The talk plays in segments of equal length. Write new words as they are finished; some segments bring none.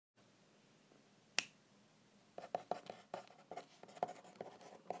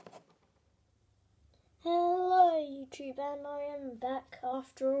YouTube, and I am back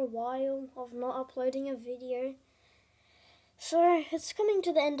after a while of not uploading a video. So it's coming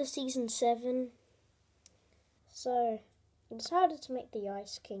to the end of season 7. So I decided to make the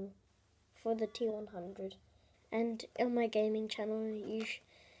Ice King for the T100, and on my gaming channel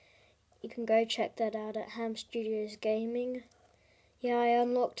you can go check that out at Ham Studios Gaming. Yeah, I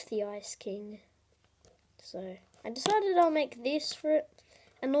unlocked the Ice King, so I decided I'll make this for it,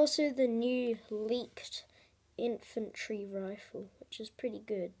 and also the new leaked infantry rifle, which is pretty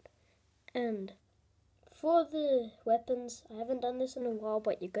good. And for the weapons, I haven't done this in a while,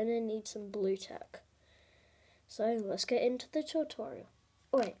 but you're gonna need some blue tack. So let's get into the tutorial.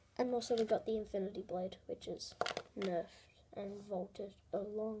 Oh, wait, and also we got the infinity blade, which is nerfed and vaulted a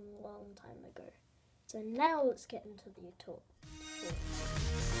long time ago. So now let's get into the tutorial.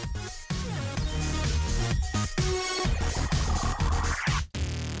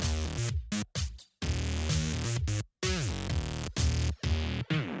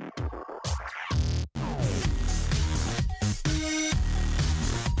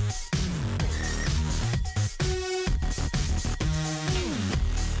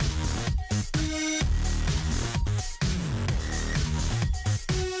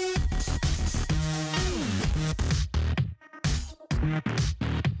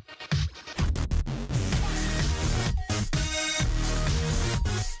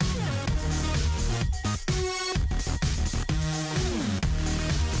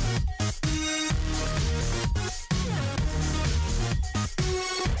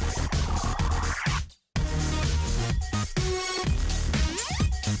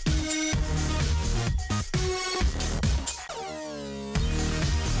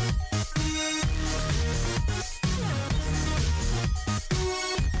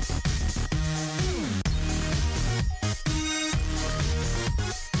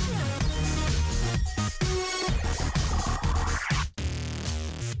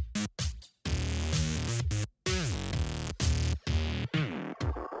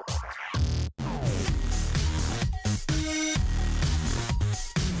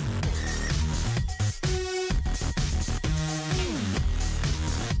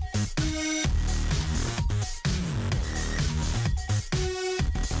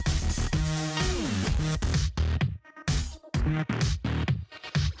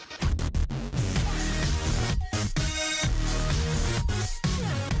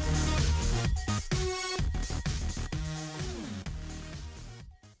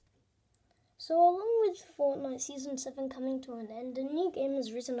 So along with Fortnite Season 7 coming to an end, a new game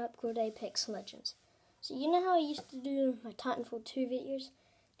has risen up called Apex Legends. So you know how I used to do my Titanfall 2 videos?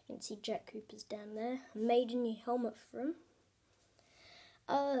 You can see Jack Cooper's down there. I made a new helmet for him.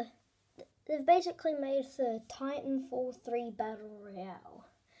 They've basically made the Titanfall 3 Battle Royale.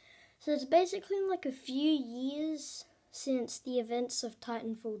 So it's basically like a few years since the events of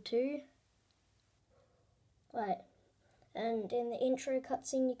Titanfall 2. And in the intro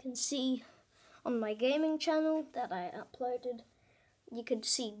cutscene you can see on my gaming channel that I uploaded, you could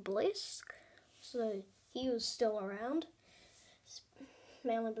see Blisk, so he was still around,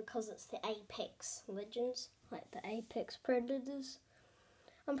 mainly because it's the Apex Legends, like the Apex Predators.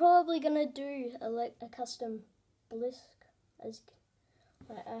 I'm probably going to do a custom Blisk, as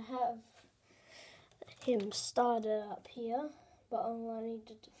I have him started up here, but I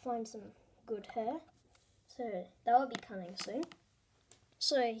needed to find some good hair, so that will be coming soon.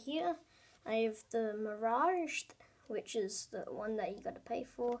 So here I have the Mirage, which is the one that you got to pay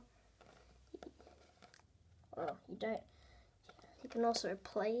for. Well, you don't. You can also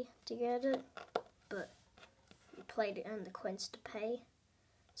play to get it, but you played it and the coins to pay.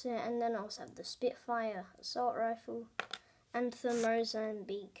 So, and then I also have the Spitfire assault rifle and the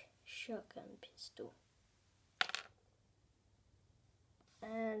Mozambique shotgun pistol.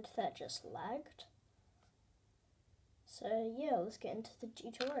 And that just lagged. So yeah, let's get into the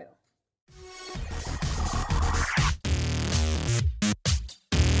tutorial.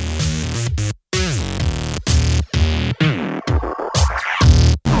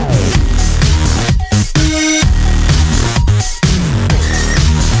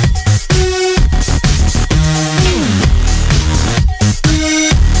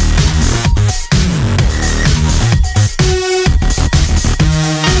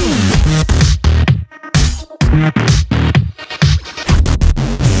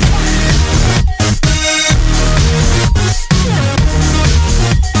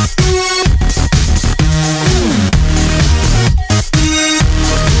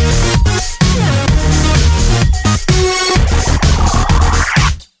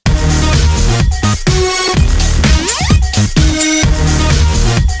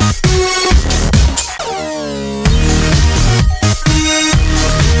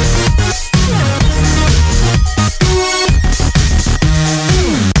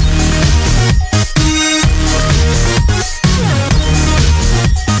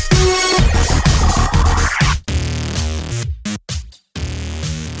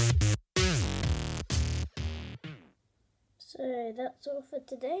 So that's all for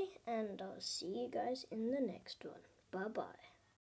today, and I'll see you guys in the next one. Bye bye.